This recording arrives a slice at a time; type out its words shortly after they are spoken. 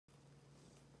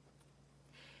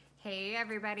Hey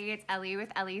everybody, it's Ellie with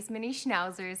Ellie's Mini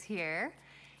Schnauzers here,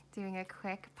 doing a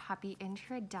quick puppy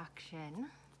introduction.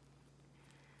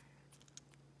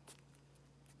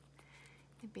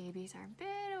 The babies are a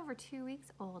bit over 2 weeks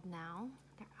old now.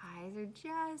 Their eyes are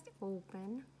just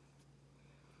open.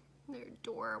 They're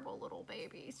adorable little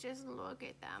babies, just look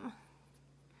at them.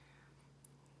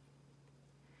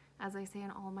 As I say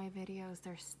in all my videos,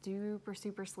 they're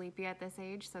super sleepy at this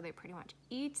age, so they pretty much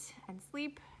eat and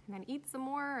sleep and then eat some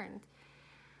more, and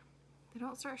they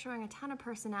don't start showing a ton of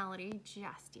personality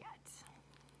just yet.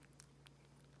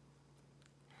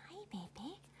 Hi,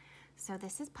 baby. So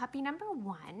this is puppy number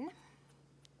 1,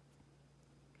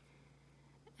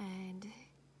 and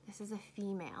this is a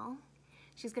female.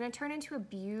 She's gonna turn into a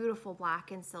beautiful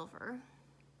black and silver.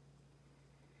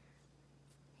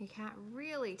 You can't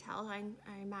really tell. I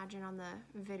imagine on the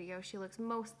video she looks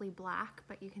mostly black,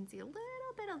 but you can see a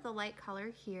little bit of the light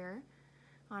color here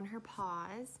on her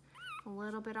paws, a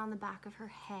little bit on the back of her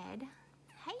head.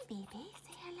 Hi, baby.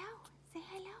 Say hello. Say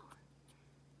hello.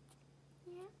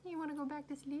 Yeah, you want to go back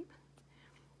to sleep?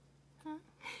 Huh?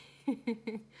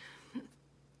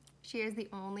 She is the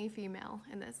only female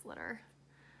in this litter.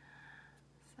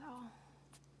 So,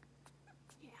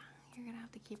 yeah, you're going to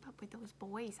have to keep up with those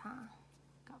boys, huh?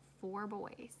 Got 4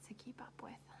 boys to keep up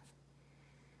with.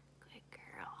 Good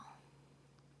girl.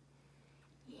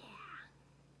 Yeah.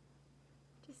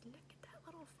 Just look at that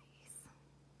little face.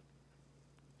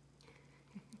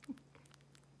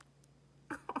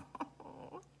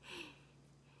 Oh.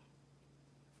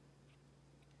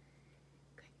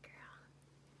 Good girl.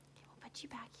 Okay, we'll put you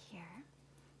back here.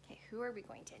 Okay, who are we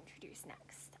going to introduce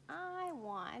next? I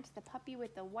want the puppy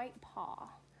with the white paw,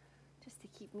 just to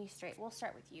keep me straight. We'll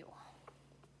start with you.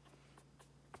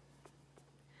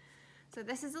 So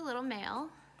this is a little male,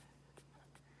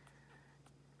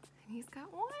 and he's got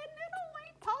one little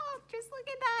white paw. Just look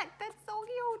at that. That's so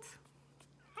cute.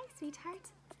 Hi,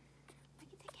 sweetheart.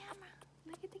 Look at the camera.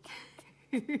 Look at the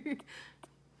camera.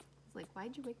 He's like,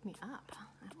 why'd you wake me up?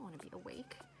 I don't want to be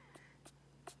awake.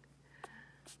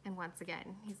 And once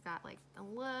again, he's got like a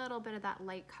little bit of that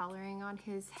light coloring on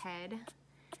his head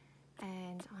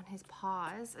and on his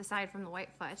paws, aside from the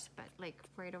white foot, but like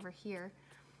right over here,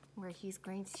 where he's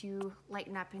going to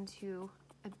lighten up into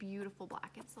a beautiful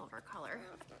black and silver color.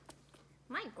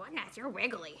 My goodness, you're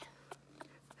wiggly.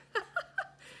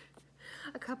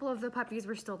 A couple of the puppies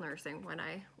were still nursing when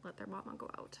I let their mama go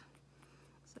out.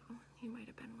 So he might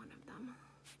have been one of them.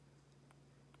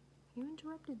 You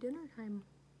interrupted dinner time.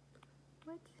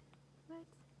 What? What?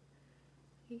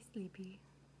 Hey, sleepy.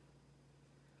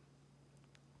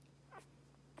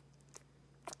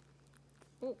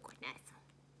 Oh, goodness.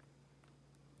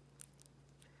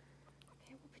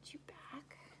 You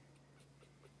back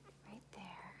right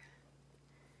there.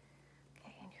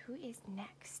 Okay, and who is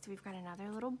next? We've got another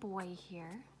little boy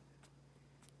here.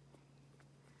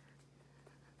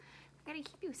 I gotta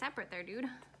keep you separate there, dude.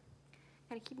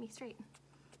 Gotta keep me straight.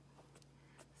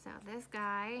 So this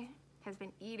guy has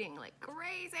been eating like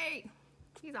crazy.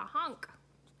 He's a hunk.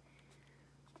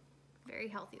 Very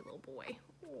healthy little boy.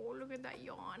 Oh, look at that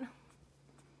yawn.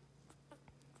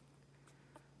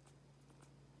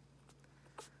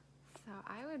 So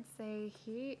I would say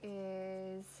he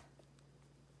is,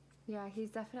 yeah,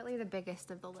 he's definitely the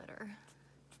biggest of the litter.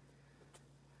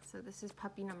 So this is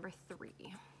puppy number 3.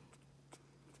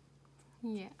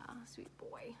 Yeah, sweet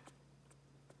boy.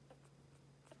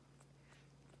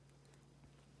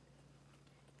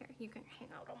 Here, you can hang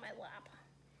out on my lap.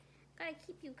 Gotta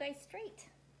keep you guys straight.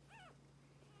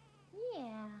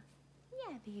 Yeah,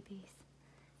 yeah, babies.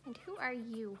 And who are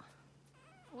you?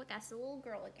 Oh, that's the little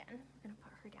girl again. I'm gonna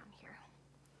put her down here.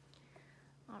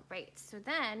 All right, so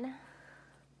then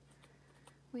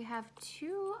we have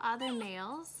 2 other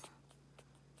males.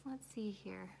 Let's see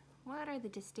here. What are the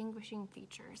distinguishing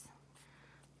features?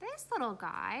 This little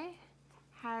guy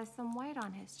has some white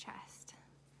on his chest.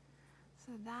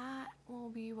 So that will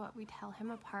be what we tell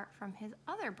him apart from his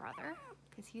other brother,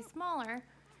 because he's smaller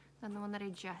than the one that I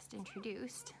just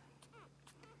introduced.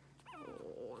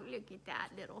 Oh, look at that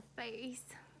little face.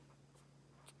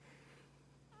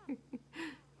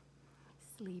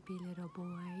 Sleepy little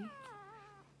boy.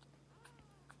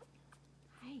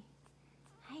 Hi.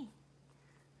 Hi.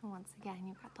 And once again,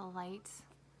 you've got the light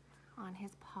on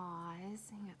his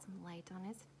paws. You got some light on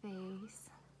his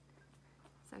face.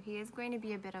 So he is going to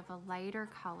be a bit of a lighter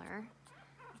color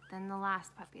than the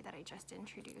last puppy that I just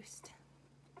introduced.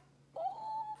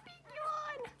 Oh, big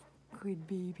yawn. Good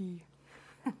baby.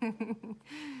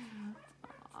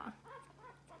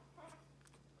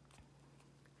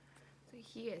 So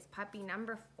he is puppy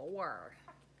number 4.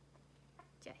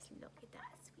 Just look at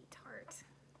that, sweetheart.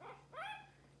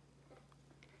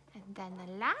 And then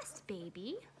the last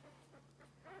baby,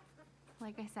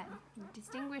 like I said,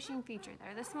 distinguishing feature,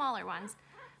 they're the smaller ones,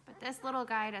 but this little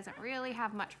guy doesn't really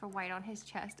have much for white on his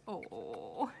chest. Oh,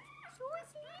 so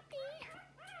sleepy.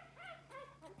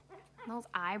 Those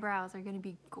eyebrows are gonna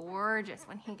be gorgeous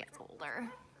when he gets older.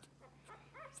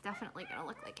 He's definitely gonna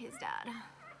look like his dad.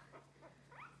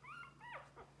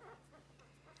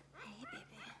 Hey,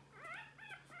 baby.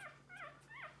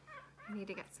 I need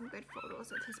to get some good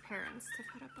photos of his parents to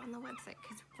put up on the website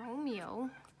because Romeo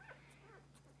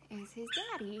is his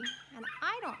daddy, and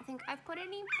I don't think I've put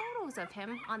any photos of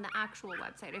him on the actual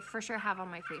website. I for sure have on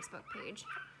my Facebook page.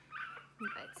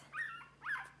 But,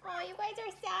 oh, you guys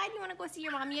are sad. You want to go see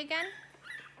your mommy again?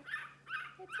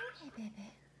 It's okay,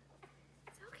 baby.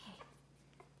 It's okay.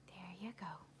 There you go.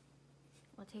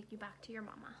 We'll take you back to your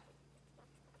mama.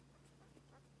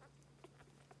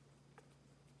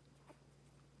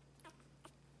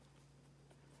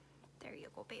 There you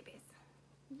go, babies.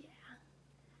 Yeah.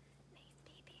 Nice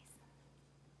babies.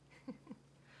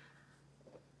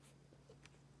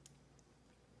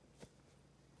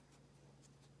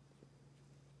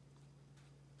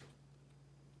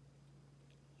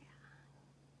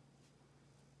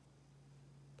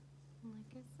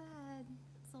 Like I said,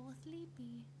 so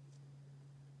sleepy.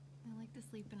 They like to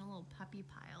sleep in a little puppy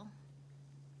pile.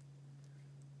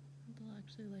 They'll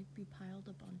actually like be piled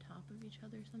up on top of each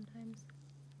other sometimes.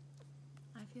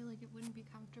 I feel like it wouldn't be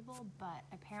comfortable, but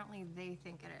apparently they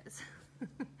think it is.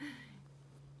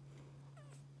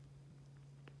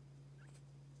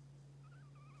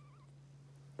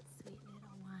 Sweet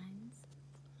little ones.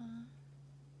 Huh?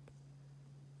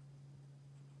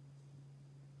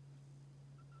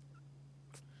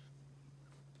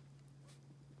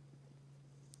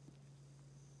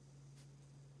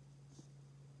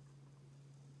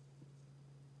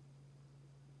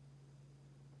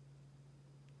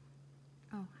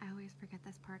 Oh, I always forget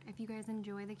this part. If you guys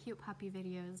enjoy the cute puppy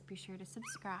videos, be sure to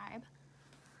subscribe.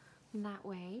 That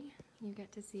way, you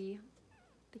get to see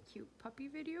the cute puppy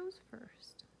videos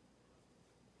first.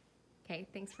 Okay,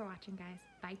 thanks for watching, guys.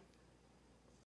 Bye.